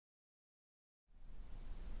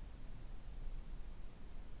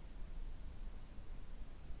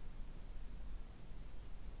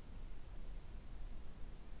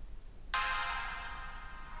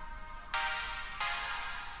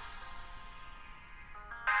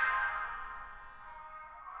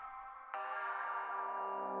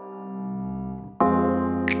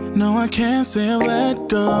No, I can't say I've let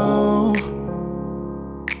go.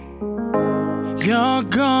 You're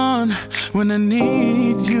gone when I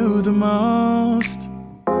need you the most.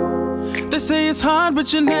 They say it's hard,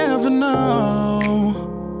 but you never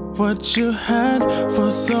know what you had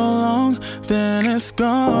for so long, then it's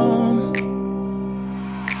gone.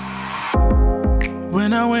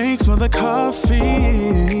 When I wake, smell the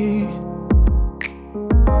coffee.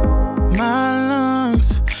 My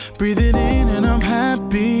lungs breathe it in and I'm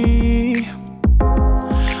happy.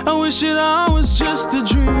 I wish it all was just a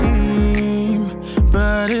dream,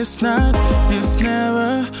 but it's not, it's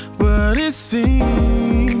never what it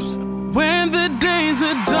seems. When the days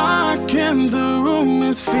are dark and the room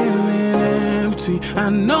is feeling empty, I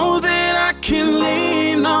know that I can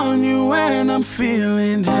lean on you when I'm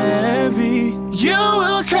feeling heavy. You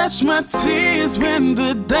will catch my tears when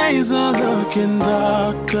the days are looking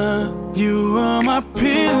darker. You are my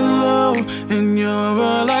pillow and you're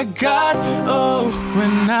all I got. Oh,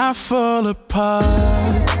 when I fall apart,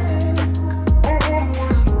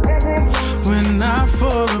 when I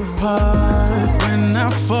fall apart, when I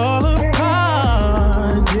fall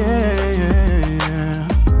apart, yeah, yeah, yeah.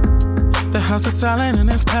 The house is silent and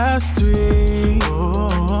it's past 3.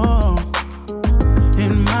 Oh,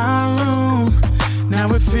 in my room, now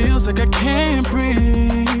it feels like I can't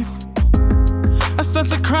breathe. I start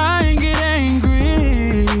to cry and get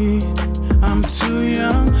angry. I'm too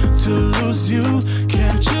young to lose you,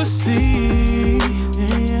 can't you see?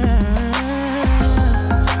 Yeah.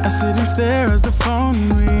 I sit and stare as the phone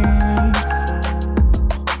rings.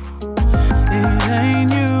 It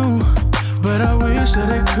ain't you, but I wish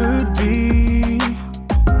that it could be.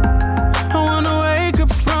 I wanna wake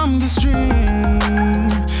up from this dream.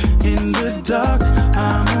 In the dark,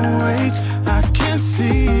 I'm awake, I can't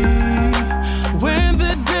see. When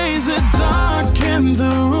the days are dark and the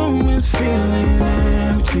room is feeling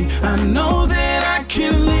empty, I know that I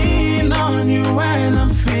can lean on you when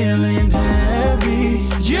I'm feeling heavy.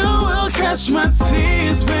 You will catch my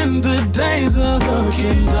tears when the days are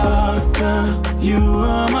looking darker. You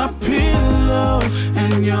are my pillow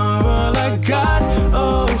and you're all I got.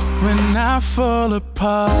 Oh, when I fall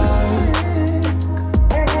apart,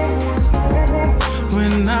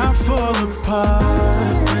 when I fall apart,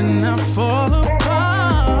 when I fall apart.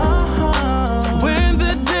 When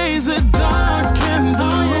the days are dark and the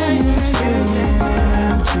room is feeling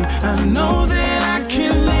empty, I know that I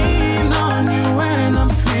can lean on you when I'm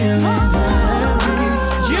feeling heavy.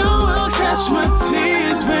 You will catch my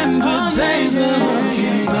tears when the days are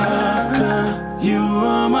looking darker. You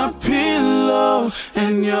are my pillow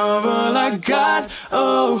and you're all I got.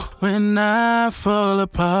 Oh, when I fall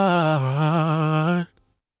apart.